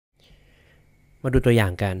มาดูตัวอย่า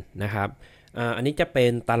งกันนะครับอันนี้จะเป็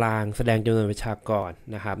นตารางแสดงจำนวนประชากร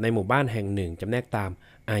นะครับในหมู่บ้านแห่งหนึ่งจำแนกตาม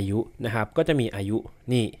อายุนะครับก็จะมีอายุ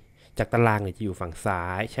นี่จากตารางเนี่ยจะอยู่ฝั่งซ้า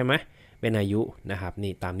ยใช่ไหมเป็นอายุนะครับ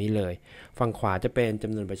นี่ตามนี้เลยฝั่งขวาจะเป็นจ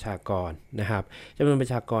ำนวนประชากรนะครับจำนวนประ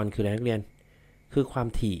ชากรคืออะไรนักเรียนคือความ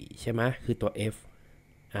ถี่ใช่ไหมคือตัว F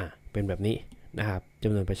เป็นแบบนี้นะครับจ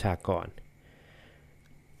ำนวนประชากร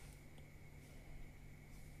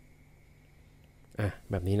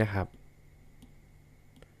แบบนี้นะครับ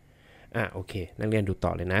โอเคนักเรียนดูต่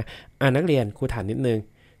อเลยนะนักเรียนครูถามนิดนึง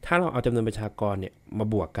ถ้าเราเอาจำนวนประชากรเนี่ยมา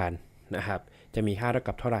บวกกันนะครับจะมีค่าเท่า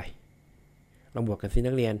กับเท่าไหร่ลองบวกกันสิ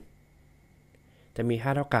นักเรียนจะมีค่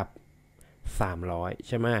าเท่ากับ300ใ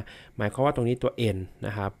ช่ไหมหมายความว่าตรงนี้ตัว n น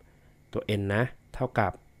ะครับตัว n นะเท่ากั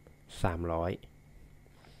บ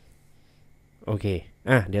300โอเค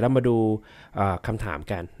เดี๋ยวเรามาดูคำถาม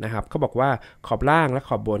กันนะครับเขาบอกว่าขอบล่างและข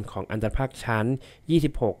อบบนของอันตรภาคชั้น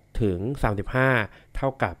26ถึง35เท่า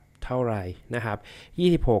กับเท่าไหร่นะครับ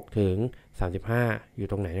26ถึง35อยู่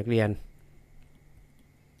ตรงไหนนักเรียน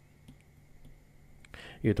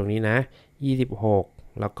อยู่ตรงนี้นะ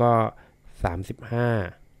26แล้วก็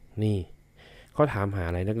35นี่เขาถามหา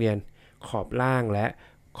อะไรนักเรียนขอบล่างและ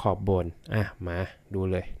ขอบบนมาดู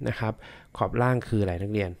เลยนะครับขอบล่างคืออะไรนั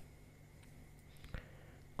กเรียน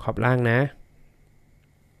ขอบล่างนะ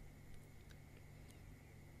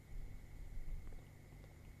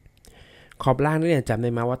ขอบล่างนักเรียนจำได้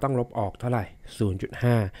ไหมว่าต้องลบออกเท่าไหร่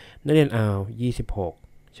 0.5 นักเรียนเอา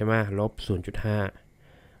26ใช่ไหมลบ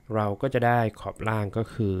 0.5 เราก็จะได้ขอบล่างก็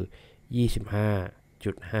คือ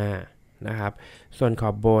 25.5 นะครับส่วนขอ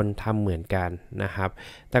บบนทำเหมือนกันนะครับ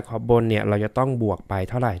แต่ขอบบนเนี่ยเราจะต้องบวกไป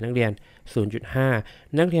เท่าไหร่นักเรียน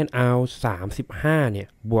 0.5 นักเรียนเอา35เนี่ย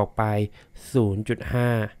บวกไป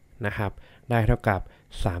 0.5 นะครับได้เท่ากับ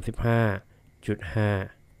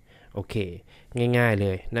 35.5 โอเคง่ายๆเล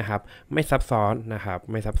ยนะครับไม่ซับซ้อนนะครับ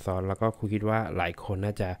ไม่ซับซ้อนแล้วก็ครูคิดว่าหลายคนน่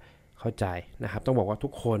าจะเข้าใจนะครับต้องบอกว่าทุ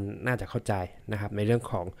กคนน่าจะเข้าใจนะครับในเรื่อง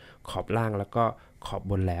ของขอบล่างแล้วก็ขอบ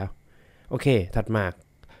บนแล้วโอเคถัดมา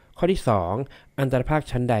ข้อที่2อันตรภาค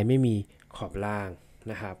ชั้นใดไม่มีขอบล่าง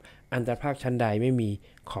นะครับอันตรภาคชั้นใดไม่มี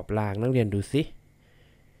ขอบล่างนักเรียนดูสิ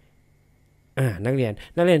นักเรีย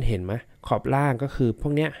นเห็นไหมขอบล่างก็คือพว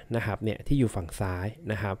กเนี้ยนะครับเนี่ยที่อยู่ฝั่งซ้าย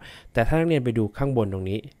นะครับแต่ถ้านักเรียนไปดูข้างบนตรง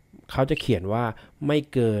นี้เขาจะเขียนว่าไม่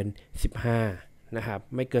เกิน15นะครับ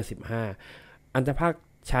ไม่เกิน15อันตรภาค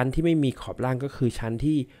ชั้นที่ไม่มีขอบล่างก็คือชั้น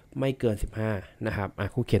ที่ไม่เกิน15นะครับ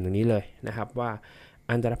ครูเขียนตรงนี้เลยนะครับว่า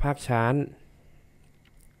อันตรภาคชั้น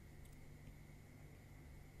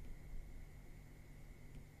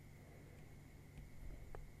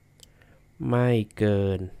ไม่เกิ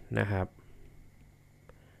นนะครับ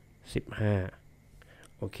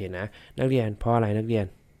15โอเคนะนักเรียนเพราะอะไรนักเรียน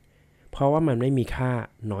เพราะว่ามันไม่มีค่า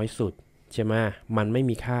น้อยสุดใช่ไหมมันไม่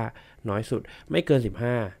มีค่าน้อยสุดไม่เกิน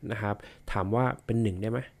15นะครับถามว่าเป็น1ได้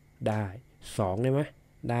ไหมได้2ได้ไหม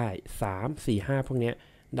ได้3 4 5พวกนี้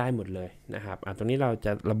ได้หมดเลยนะครับตรงนี้เราจ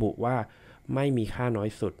ะระบุว่าไม่มีค่าน้อย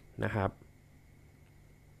สุดนะครับ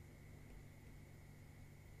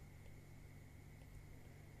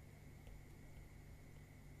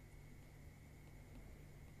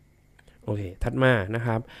โอเคถัดมานะค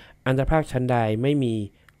รับอันตรภาคชั้นใดไม่มี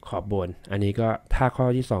ขอบบนอันนี้ก็ถ้าข้อ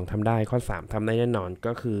ที่2ทำได้ข้อ3ทำได้แน่นอน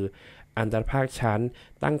ก็คืออันตรภาคชั้น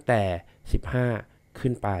ตั้งแต่15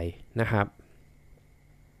ขึ้นไปนะครับ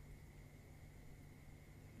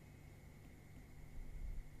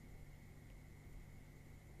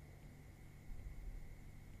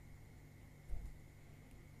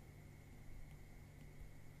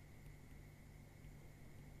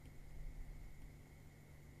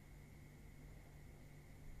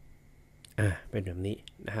เป็นแบบนี้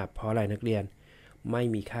นะครับเพราะอะไรนักเรียนไม่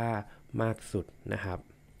มีค่ามากสุดนะครับ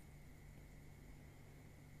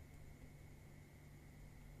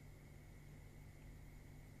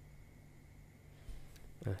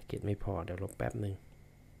เกรดไม่พอเดี๋ยวลบแป๊บหนึ่ง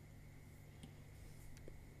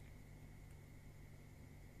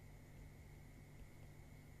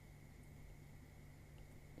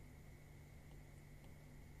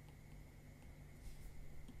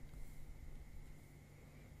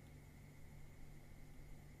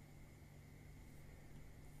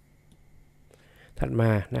ถัดม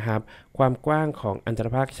านะครับความกว้างของอันตร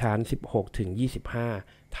ภาคชั้น16ถึง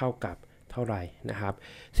25เท่ากับเท่าไหร่นะครับ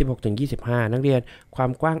16ถึง25นักเรียนควา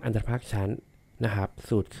มกว้างอันตรภาคชั้นนะครับ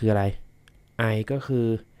สูตรคืออะไร i ก็คือ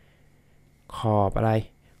ขอบอะไร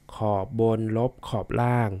ขอบบนลบขอบ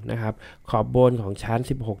ล่างนะครับขอบบนของชั้น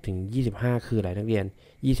16ถึง25คืออะไรนักเรียน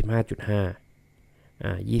 25.5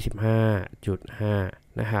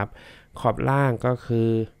 25.5 นะครับขอบล่างก็คือ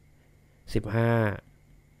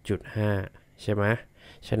 15.5 ใช่ไหม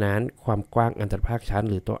ฉะนั้นความกว้างอันตรภาคชั้น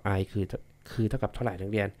หรือตัว i คือเท่ากับเท่าไหร่นัก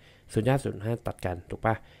เรียน0.5ตัดกันถูกป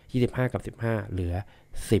ะ25กับ15เหลือ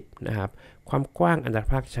10นะครับความกว้างอันตร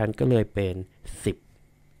ภาคชั้นก็เลยเป็น10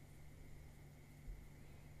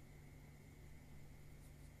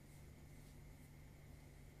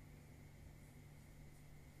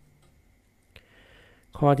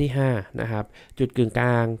ข้อที่5นะครับจุดกึ่งกล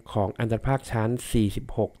างของอันตรภาคชั้น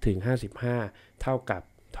46ถึง55เท่ากับ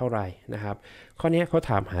เท่าไหร่นะครับข้อนี้เขา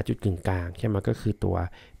ถามหาจุดกึ่งกลางใช่ไหมก็คือตัว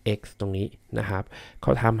x ตรงนี้นะครับเข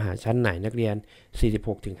าถามหาชั้นไหนนักเรียน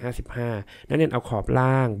46ถึง55นักเรียนเอาขอบ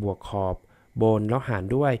ล่างบวกขอบบนแล้วหาร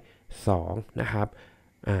ด้วย2นะครับ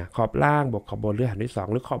ขอบล่างบวกขอบบนหรือหารด้วย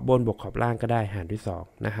2หรือขอบบนบวกขอบล่างก็ได้หารด้วย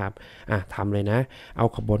2นะครับทำเลยนะเอา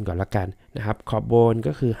ขอบบนก่อนละกันนะครับขอบบน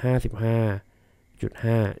ก็คือ55.5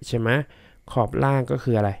ใช่ไหมขอบล่างก็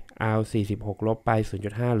คืออะไรเอา46ลบไป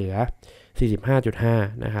 0.5 เหลือ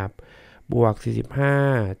 45.5 นะครับบวก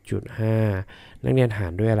 45.5 นักเรียนหา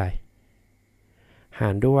รด้วยอะไรหา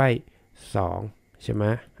รด้วย2ใช่ไหม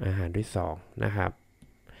หารด้วย2นะครับ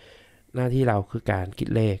หน้าที่เราคือการคิด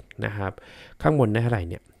เลขนะครับข้างบนได้เท่าไหร่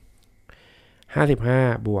เนี่ย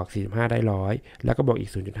55บวก45ได้100แล้วก็บวกอี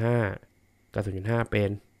ก 0.5 กับ 0.5 เป็น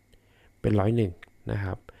101นะค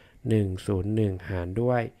รับ101หาร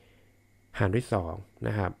ด้วย2น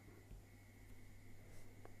ะครับ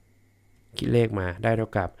คิดเลขมาได้เท่า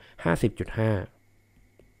กับ 50.5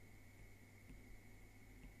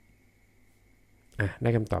 ได้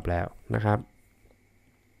คำตอบแล้วนะครับ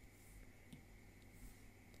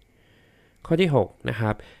ข้อที่6นะค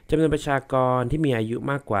รับจำนวนประชากรที่มีอายุ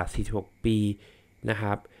มากกว่า46ปีนะค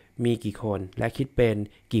รับมีกี่คนและคิดเป็น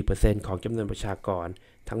กี่เปอร์เซ็นต์ของจำนวนประชากร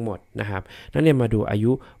ทั้งหมดนะครับนักเรียนมาดูอา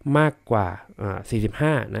ยุมากกว่า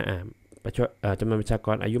45นะจำนวนประชาก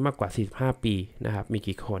รอายุมากกว่า45ปีนะครับมี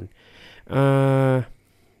กี่คน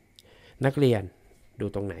นักเรียนดู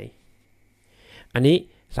ตรงไหนอันนี้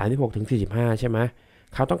36ถึง45ใช่ไหม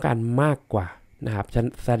เขาต้องการมากกว่านะครับ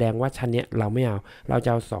แสดงว่าชั้นนี้เราไม่เอาเราจะ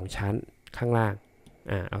เอา2ชั้นข้างล่าง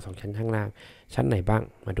เอา2ชั้นข้างล่างชั้นไหนบ้าง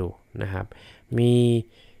มาดูนะครับมี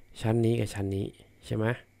ชั้นนี้กับชั้นนี้ใช่ไหม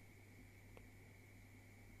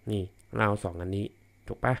นี่เราเอา2อันนี้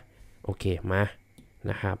ถูกปะโอเคมา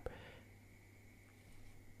นะครับ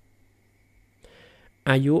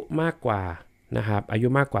อายุมากกว่านะครับอายุ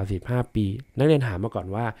มากกว่า45ปีนักเรียนหามาก่อน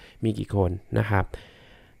ว่ามีกี่คนนะครับ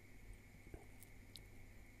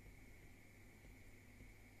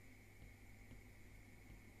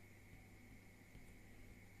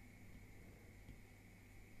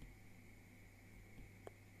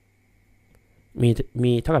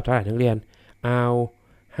มีเท่ากับเท่าไหร่นักเรียนเอา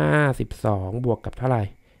52บวกกับเท่าไหร่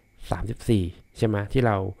34ใช่ไหมที่เ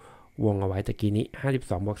ราวงเอาไว้ตะกี้นี้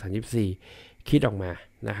52บวก34คิดออกมา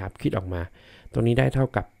นะครับคิดออกมาตรงนี้ได้เท่า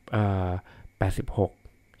กับ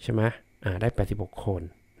86ใช่ไหมได้86คน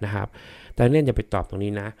นะครับแต่เรียนอย่าไปตอบตรง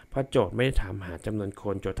นี้นะเพราะโจทย์ไม่ได้ถามหาจำนวนค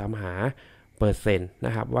นโจทย์ถามหาเปอร์เซ็นต์น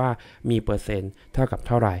ะครับว่ามีเปอร์เซ็นต์เท่ากับเ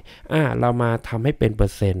ท่าไหร่เรามาทำให้เป็นเปอ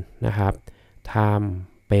ร์เซ็นต์นะครับท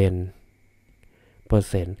ำเป็นเปอร์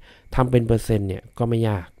เซ็นต์ทำเป็นเปอร์เซ็นต์เนี่ยก็ไม่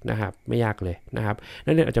ยากนะครับไม่ยากเลยนะครับ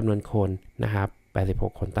นักเรียนเอาจำนวนคนนะครับ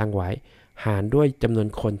86คนตั้งไว้หารด้วยจำนวน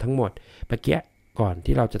คนทั้งหมดเมื่อกี้ก่อน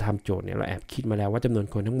ที่เราจะทำโจทย์เนี่ยเราแอบคิดมาแล้วว่าจำนวน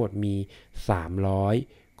คนทั้งหมดมี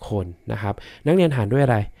300คนนะครับนักเรียนหารด้วยอ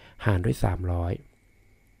ะไรหารด้วย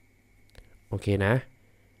300โอเคนะ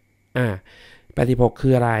86คื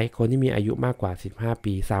ออะไรคนที่มีอายุมากกว่า15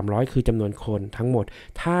ปี300คือจำนวนคนทั้งหมด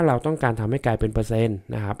ถ้าเราต้องการทำให้กลายเป็นเปอร์เซ็นต์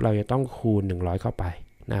นะครับเราจะต้องคูณ100เข้าไป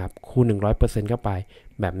นะครับคูณ 100% เข้าไป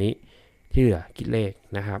แบบนี้ที่เหลือคิดเลข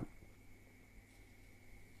นะครับ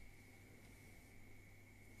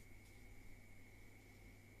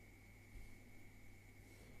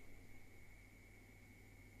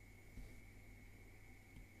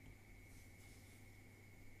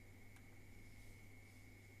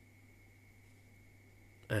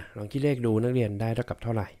ลองคิดเลขดูนักเรียนได้เท่ากับเท่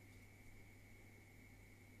าไหร่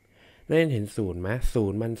นักเรียนเห็นศูนย์ไหมศู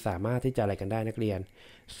นย์มันสามารถที่จะอะไรกันได้นักเรียน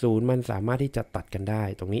ศูนย์มันสามารถที่จะตัดกันได้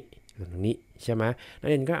ตรงนี้ใช่ไหมนัก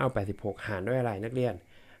เรียนก็เอา86หารด้วยอะไรนักเรียน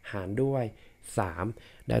หารด้วย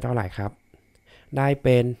3ได้เท่าไหร่ครับได้เ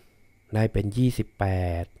ป็น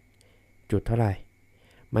28จุดเท่าไหร่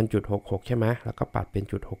มันจุด66ใช่ไหมแล้วก็ปัดเป็น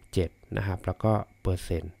จุด67นะครับแล้วก็เปอร์เ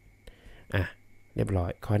ซ็นต์เรียบร้อ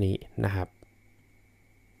ยข้อนี้นะครับ